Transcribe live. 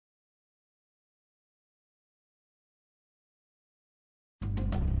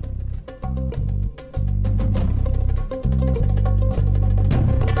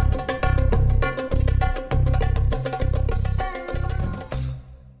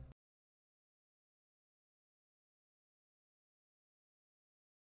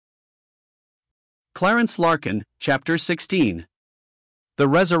Clarence Larkin, Chapter 16. The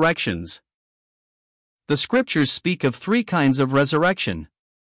Resurrections. The Scriptures speak of three kinds of resurrection.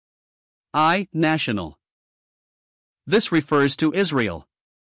 I. National. This refers to Israel.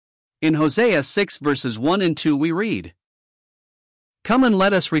 In Hosea 6 verses 1 and 2 we read, "Come and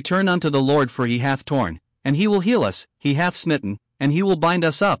let us return unto the Lord, for he hath torn, and he will heal us, he hath smitten, and he will bind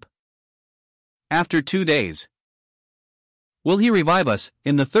us up. After 2 days will he revive us,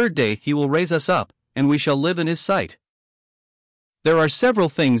 in the third day he will raise us up, and we shall live in his sight." There are several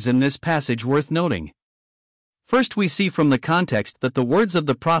things in this passage worth noting. First, we see from the context that the words of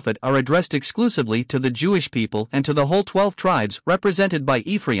the prophet are addressed exclusively to the Jewish people and to the whole 12 tribes represented by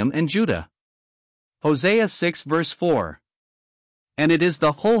Ephraim and Judah. Hosea 6 verse 4. And it is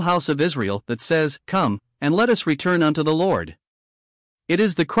the whole house of Israel that says, "Come, and let us return unto the Lord." It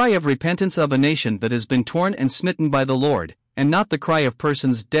is the cry of repentance of a nation that has been torn and smitten by the Lord, and not the cry of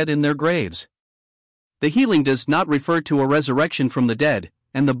persons dead in their graves. The healing does not refer to a resurrection from the dead,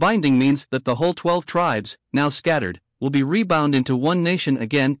 and the binding means that the whole 12 tribes, now scattered, will be rebound into one nation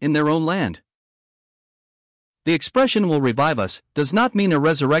again in their own land. The expression "will revive us" does not mean a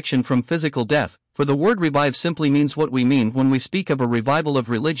resurrection from physical death, for the word revive simply means what we mean when we speak of a revival of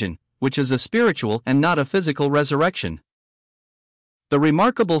religion, which is a spiritual and not a physical resurrection. The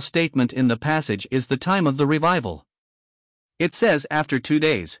remarkable statement in the passage is the time of the revival. It says after 2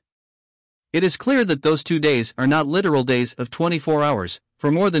 days. It is clear that those 2 days are not literal days of 24 hours,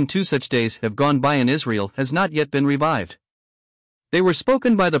 for more than 2 such days have gone by and Israel has not yet been revived. They were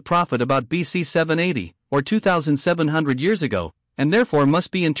spoken by the prophet about BC 780, or 2,700 years ago, and therefore must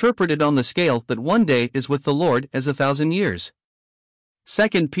be interpreted on the scale that 1 day is with the Lord as 1,000 years.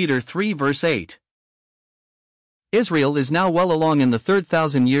 2 Peter 3 verse 8. Israel is now well along in the third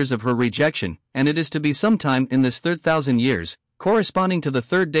 1,000 years of her rejection, and it is to be sometime in this third 1,000 years, corresponding to the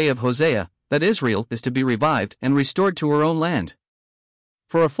third day of Hosea, that Israel is to be revived and restored to her own land.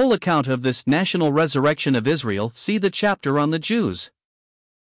 For a full account of this national resurrection of Israel, see the chapter on the Jews.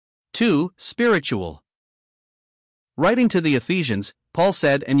 2. Spiritual. Writing to the Ephesians, Paul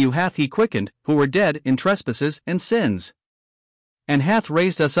said, "And you hath he quickened, who were dead in trespasses and sins, and hath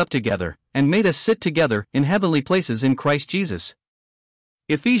raised us up together, and made us sit together in heavenly places in Christ Jesus."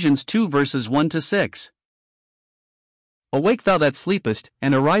 Ephesians 2 verses 1 to 6. "Awake thou that sleepest,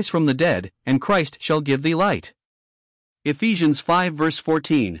 and arise from the dead, and Christ shall give thee light." Ephesians 5 verse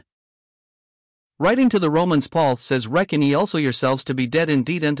 14. Writing to the Romans, Paul says, "Reckon ye also yourselves to be dead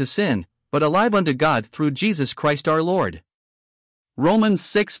indeed unto sin, but alive unto God through Jesus Christ our Lord." Romans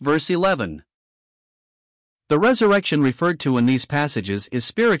 6 verse 11. The resurrection referred to in these passages is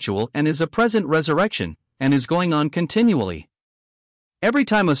spiritual and is a present resurrection, and is going on continually. Every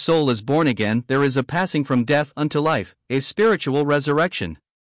time a soul is born again, there is a passing from death unto life, a spiritual resurrection.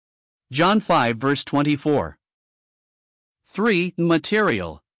 John 5 verse 24. 3.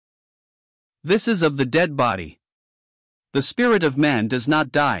 Material. This is of the dead body. The spirit of man does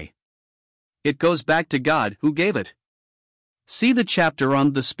not die. It goes back to God who gave it. See the chapter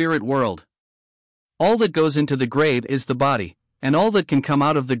on the spirit world. All that goes into the grave is the body, and all that can come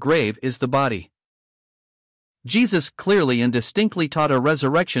out of the grave is the body. Jesus clearly and distinctly taught a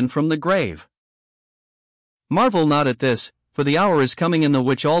resurrection from the grave. "Marvel not at this, for the hour is coming in the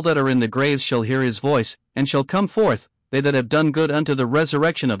which all that are in the graves shall hear his voice, and shall come forth, they that have done good unto the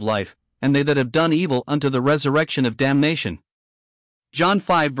resurrection of life, and they that have done evil unto the resurrection of damnation." John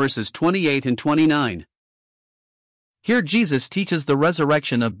 5 verses 28 and 29. Here Jesus teaches the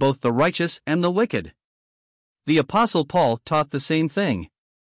resurrection of both the righteous and the wicked. The Apostle Paul taught the same thing.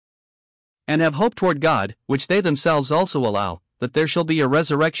 "And have hope toward God, which they themselves also allow, that there shall be a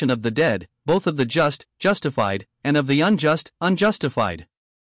resurrection of the dead, both of the just, justified, and of the unjust, unjustified."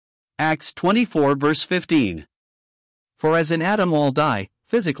 Acts 24 verse 15. "For as in Adam all die,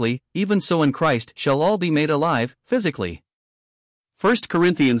 physically, even so in Christ shall all be made alive, physically." 1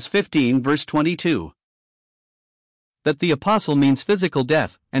 Corinthians 15 verse 22. That the apostle means physical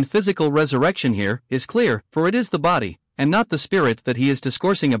death and physical resurrection here is clear, for it is the body, and not the spirit that he is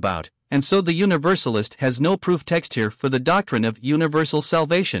discoursing about, and so the universalist has no proof text here for the doctrine of universal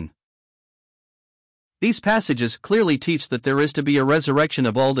salvation. These passages clearly teach that there is to be a resurrection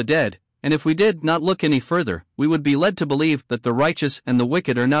of all the dead, and if we did not look any further, we would be led to believe that the righteous and the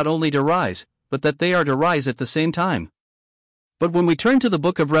wicked are not only to rise, but that they are to rise at the same time. But when we turn to the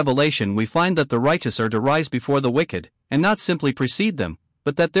book of Revelation, we find that the righteous are to rise before the wicked, and not simply precede them,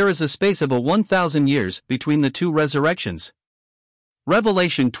 but that there is a space of 1,000 years between the two resurrections.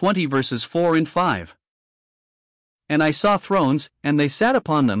 Revelation 20 verses 4 and 5. "And I saw thrones, and they sat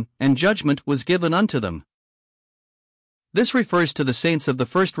upon them, and judgment was given unto them." This refers to the saints of the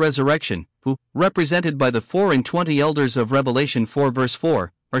first resurrection, who, represented by the 24 elders of Revelation 4 verse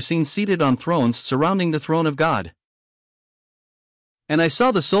 4, are seen seated on thrones surrounding the throne of God. And I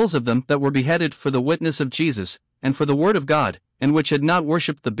saw the souls of them that were beheaded for the witness of Jesus, and for the word of God, and which had not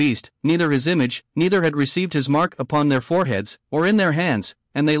worshipped the beast, neither his image, neither had received his mark upon their foreheads, or in their hands,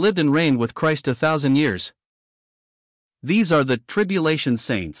 and they lived and reigned with Christ 1,000 years. These are the tribulation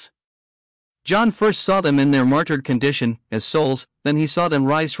saints. John first saw them in their martyred condition, as souls, then he saw them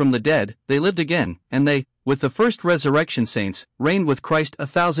rise from the dead, they lived again, and they, with the first resurrection saints, reigned with Christ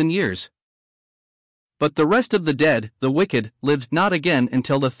 1,000 years. But the rest of the dead, the wicked, lived not again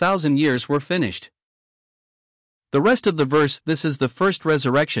until the 1,000 years were finished. The rest of the verse, this is the first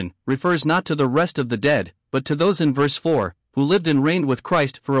resurrection, refers not to the rest of the dead, but to those in verse 4, who lived and reigned with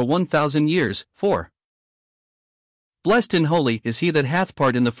Christ for a 1,000 years, 4. Blessed and holy is he that hath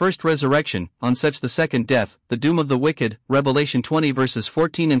part in the first resurrection, on such the second death, the doom of the wicked, Revelation 20 verses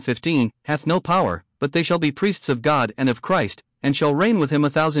 14 and 15, hath no power, but they shall be priests of God and of Christ, and shall reign with him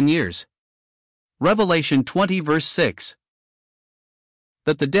 1,000 years. Revelation 20 verse 6.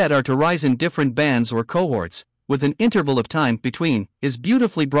 That the dead are to rise in different bands or cohorts, with an interval of time between, is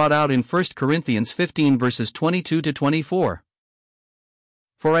beautifully brought out in 1 Corinthians 15 verses 22 to 24.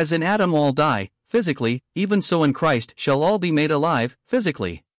 For as in Adam all die, physically, even so in Christ shall all be made alive,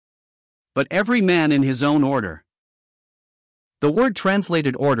 physically. But every man in his own order. The word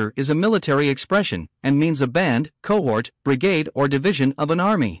translated order is a military expression, and means a band, cohort, brigade or division of an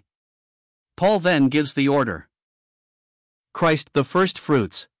army. Paul then gives the order. Christ the first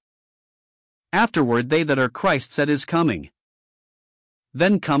fruits. Afterward they that are Christ's at his coming.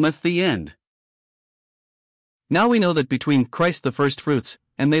 Then cometh the end. Now we know that between Christ the first fruits,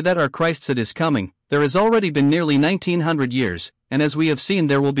 and they that are Christ's at his coming, there has already been nearly 1900 years, and as we have seen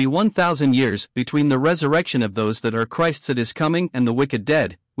there will be 1,000 years between the resurrection of those that are Christ's at his coming and the wicked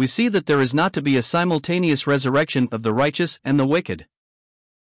dead. We see that there is not to be a simultaneous resurrection of the righteous and the wicked.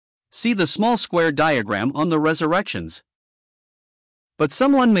 See the small square diagram on the resurrections. But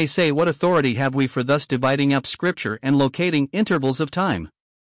someone may say, what authority have we for thus dividing up Scripture and locating intervals of time?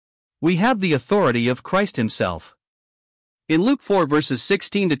 We have the authority of Christ himself. In Luke 4 verses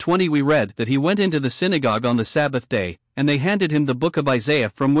 16 to 20 we read that he went into the synagogue on the Sabbath day, and they handed him the book of Isaiah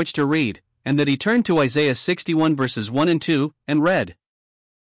from which to read, and that he turned to Isaiah 61 verses 1 and 2, and read,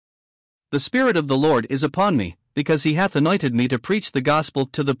 The Spirit of the Lord is upon me, because he hath anointed me to preach the gospel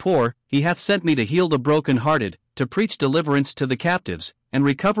to the poor, he hath sent me to heal the brokenhearted, to preach deliverance to the captives, and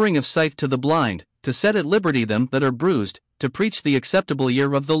recovering of sight to the blind, to set at liberty them that are bruised, to preach the acceptable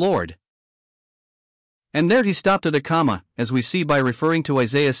year of the Lord. And there he stopped at a comma, as we see by referring to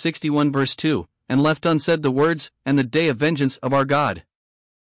Isaiah 61 verse 2, and left unsaid the words, and the day of vengeance of our God.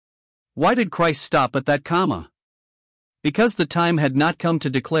 Why did Christ stop at that comma? Because the time had not come to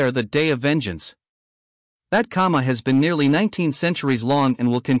declare the day of vengeance. That comma has been nearly 19 centuries long and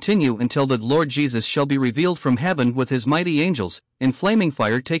will continue until the Lord Jesus shall be revealed from heaven with his mighty angels, in flaming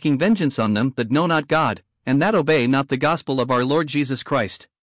fire taking vengeance on them that know not God, and that obey not the gospel of our Lord Jesus Christ.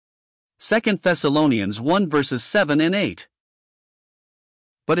 2 Thessalonians 1 verses 7 and 8.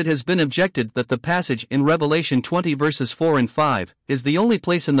 But it has been objected that the passage in Revelation 20 verses 4 and 5 is the only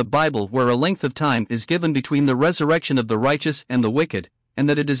place in the Bible where a length of time is given between the resurrection of the righteous and the wicked, and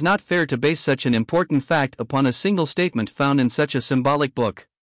that it is not fair to base such an important fact upon a single statement found in such a symbolic book.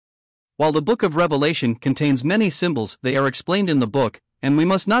 While the book of Revelation contains many symbols, they are explained in the book, and we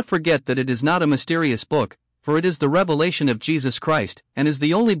must not forget that it is not a mysterious book, for it is the revelation of Jesus Christ, and is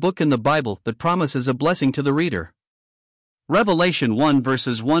the only book in the Bible that promises a blessing to the reader. Revelation 1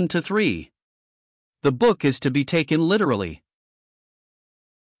 verses 1 to 3. The book is to be taken literally.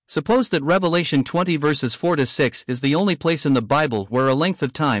 Suppose that Revelation 20 verses 4 to 6 is the only place in the Bible where a length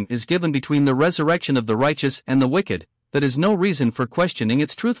of time is given between the resurrection of the righteous and the wicked, that is no reason for questioning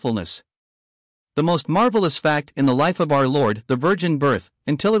its truthfulness. The most marvelous fact in the life of our Lord, the virgin birth,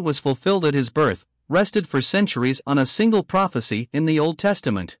 until it was fulfilled at his birth, rested for centuries on a single prophecy in the Old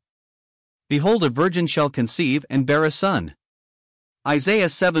Testament. Behold, a virgin shall conceive and bear a son. Isaiah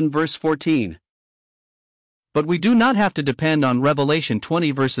 7 verse 14. But we do not have to depend on Revelation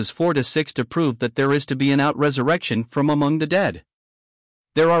 20 verses 4 to 6 to prove that there is to be an out-resurrection from among the dead.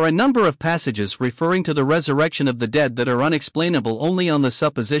 There are a number of passages referring to the resurrection of the dead that are unexplainable only on the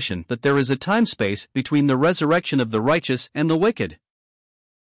supposition that there is a time-space between the resurrection of the righteous and the wicked.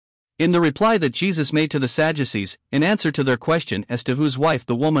 In the reply that Jesus made to the Sadducees, in answer to their question as to whose wife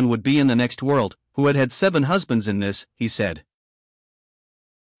the woman would be in the next world, who had had 7 husbands in this, he said,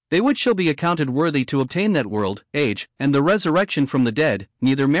 They which shall be accounted worthy to obtain that world, age, and the resurrection from the dead,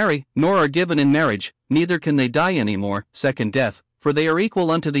 neither marry, nor are given in marriage, neither can they die any more, second death, for they are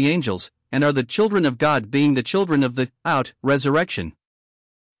equal unto the angels, and are the children of God, being the children of the resurrection.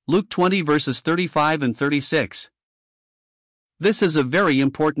 Luke 20 verses 35 and 36. This is a very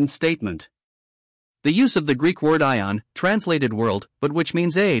important statement. The use of the Greek word aion, translated world, but which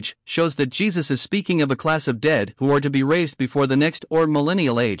means age, shows that Jesus is speaking of a class of dead who are to be raised before the next or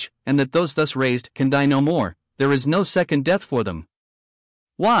millennial age, and that those thus raised can die no more. There is no second death for them.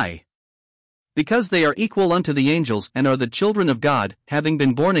 Why? Because they are equal unto the angels and are the children of God, having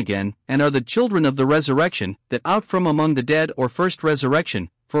been born again, and are the children of the resurrection, that out from among the dead or first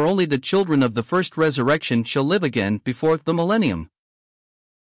resurrection, for only the children of the first resurrection shall live again before the millennium.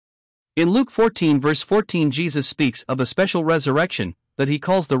 In Luke 14 verse 14 Jesus speaks of a special resurrection, that he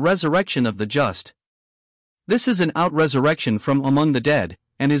calls the resurrection of the just. This is an out-resurrection from among the dead,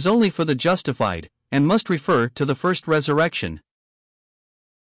 and is only for the justified, and must refer to the first resurrection.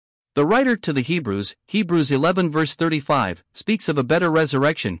 The writer to the Hebrews, Hebrews 11 verse 35, speaks of a better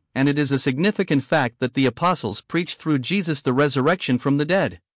resurrection, and it is a significant fact that the apostles preached through Jesus the resurrection from the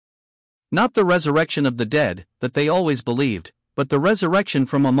dead. Not the resurrection of the dead, that they always believed, but the resurrection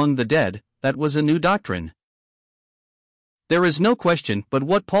from among the dead, that was a new doctrine. There is no question but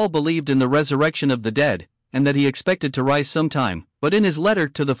what Paul believed in the resurrection of the dead, and that he expected to rise sometime, but in his letter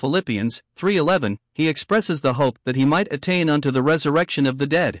to the Philippians, 3:11, he expresses the hope that he might attain unto the resurrection of the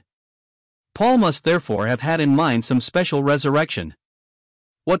dead. Paul must therefore have had in mind some special resurrection.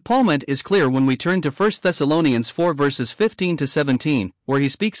 What Paul meant is clear when we turn to 1 Thessalonians 4 verses 15 to 17, where he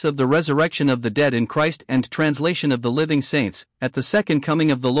speaks of the resurrection of the dead in Christ and translation of the living saints, at the second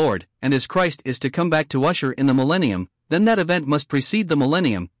coming of the Lord, and as Christ is to come back to usher in the millennium, then that event must precede the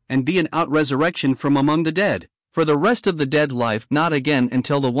millennium, and be an out-resurrection from among the dead, for the rest of the dead live not again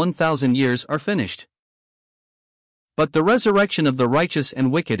until the 1,000 years are finished. But the resurrection of the righteous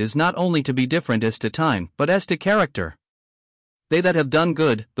and wicked is not only to be different as to time, but as to character. They that have done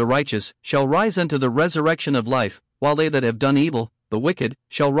good, the righteous, shall rise unto the resurrection of life, while they that have done evil, the wicked,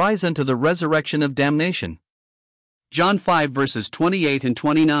 shall rise unto the resurrection of damnation. John 5 verses 28 and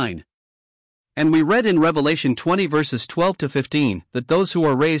 29. And we read in Revelation 20 verses 12 to 15, that those who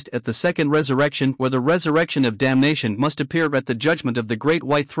are raised at the second resurrection or the resurrection of damnation must appear at the judgment of the great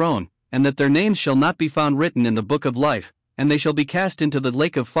white throne, and that their names shall not be found written in the book of life, and they shall be cast into the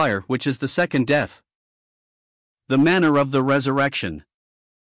lake of fire, which is the second death. The manner of the resurrection.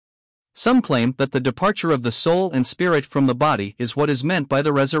 Some claim that the departure of the soul and spirit from the body is what is meant by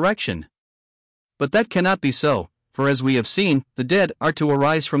the resurrection. But that cannot be so, for as we have seen, the dead are to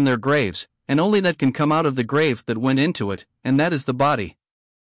arise from their graves, and only that can come out of the grave that went into it, and that is the body.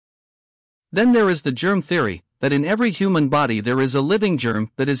 Then there is the germ theory, that in every human body there is a living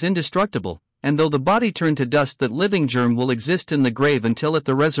germ that is indestructible, and though the body turn to dust, that living germ will exist in the grave until at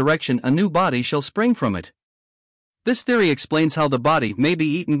the resurrection a new body shall spring from it. This theory explains how the body may be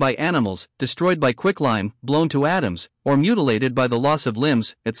eaten by animals, destroyed by quicklime, blown to atoms, or mutilated by the loss of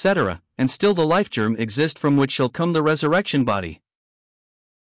limbs, etc., and still the life germ exist from which shall come the resurrection body.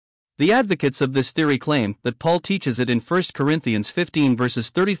 The advocates of this theory claim that Paul teaches it in 1 Corinthians 15 verses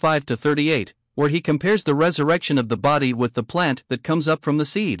 35 to 38, where he compares the resurrection of the body with the plant that comes up from the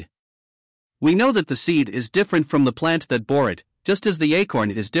seed. We know that the seed is different from the plant that bore it, just as the acorn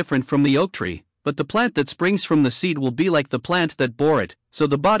is different from the oak tree. But the plant that springs from the seed will be like the plant that bore it, so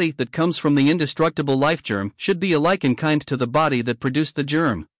the body that comes from the indestructible life germ should be alike in kind to the body that produced the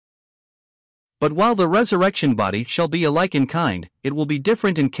germ. But while the resurrection body shall be alike in kind, it will be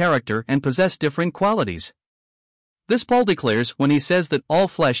different in character and possess different qualities. This Paul declares when he says that all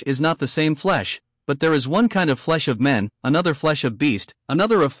flesh is not the same flesh, but there is one kind of flesh of men, another flesh of beast,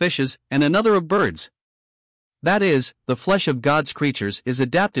 another of fishes, and another of birds. That is, the flesh of God's creatures is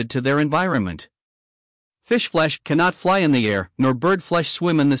adapted to their environment. Fish flesh cannot fly in the air, nor bird flesh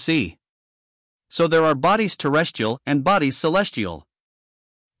swim in the sea. So there are bodies terrestrial and bodies celestial.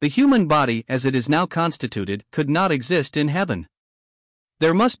 The human body as it is now constituted could not exist in heaven.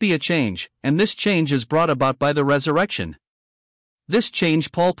 There must be a change, and this change is brought about by the resurrection. This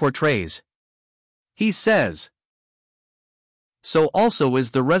change Paul portrays. He says, "So also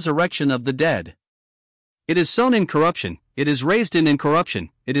is the resurrection of the dead. It is sown in corruption, it is raised in incorruption,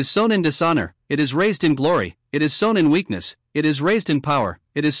 it is sown in dishonor, it is raised in glory, it is sown in weakness, it is raised in power,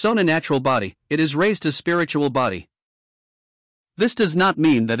 it is sown a natural body, it is raised a spiritual body." This does not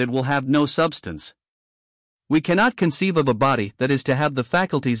mean that it will have no substance. We cannot conceive of a body that is to have the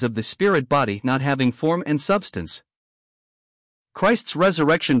faculties of the spirit body not having form and substance. Christ's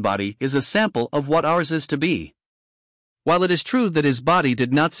resurrection body is a sample of what ours is to be. While it is true that his body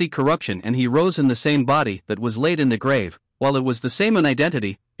did not see corruption and he rose in the same body that was laid in the grave, while it was the same in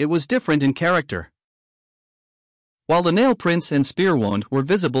identity, it was different in character. While the nail prints and spear wound were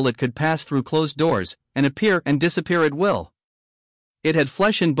visible, it could pass through closed doors, and appear and disappear at will. It had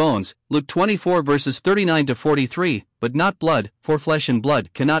flesh and bones, Luke 24 verses 39 to 43, but not blood, for flesh and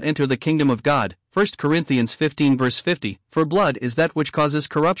blood cannot enter the kingdom of God, 1 Corinthians 15 verse 50, for blood is that which causes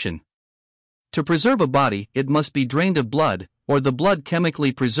corruption. To preserve a body, it must be drained of blood, or the blood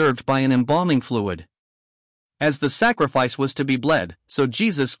chemically preserved by an embalming fluid. As the sacrifice was to be bled, so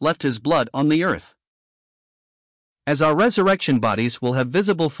Jesus left his blood on the earth. As our resurrection bodies will have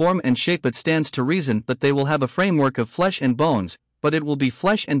visible form and shape, it stands to reason that they will have a framework of flesh and bones, but it will be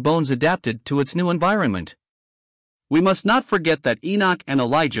flesh and bones adapted to its new environment. We must not forget that Enoch and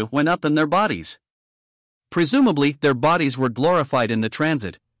Elijah went up in their bodies. Presumably, their bodies were glorified in the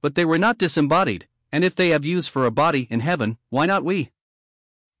transit, but they were not disembodied, and if they have use for a body in heaven, why not we?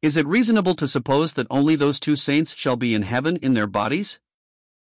 Is it reasonable to suppose that only those two saints shall be in heaven in their bodies?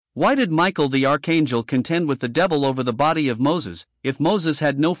 Why did Michael the archangel contend with the devil over the body of Moses, if Moses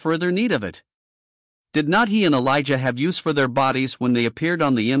had no further need of it? Did not he and Elijah have use for their bodies when they appeared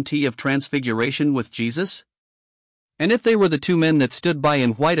on the Mount of Transfiguration with Jesus? And if they were the two men that stood by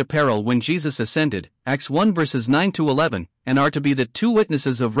in white apparel when Jesus ascended, Acts 1 verses 9 to 11, and are to be the two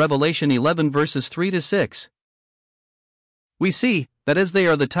witnesses of Revelation 11 verses 3 to 6? We see that as they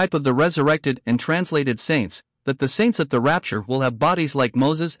are the type of the resurrected and translated saints, that the saints at the rapture will have bodies like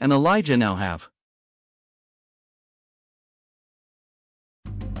Moses and Elijah now have.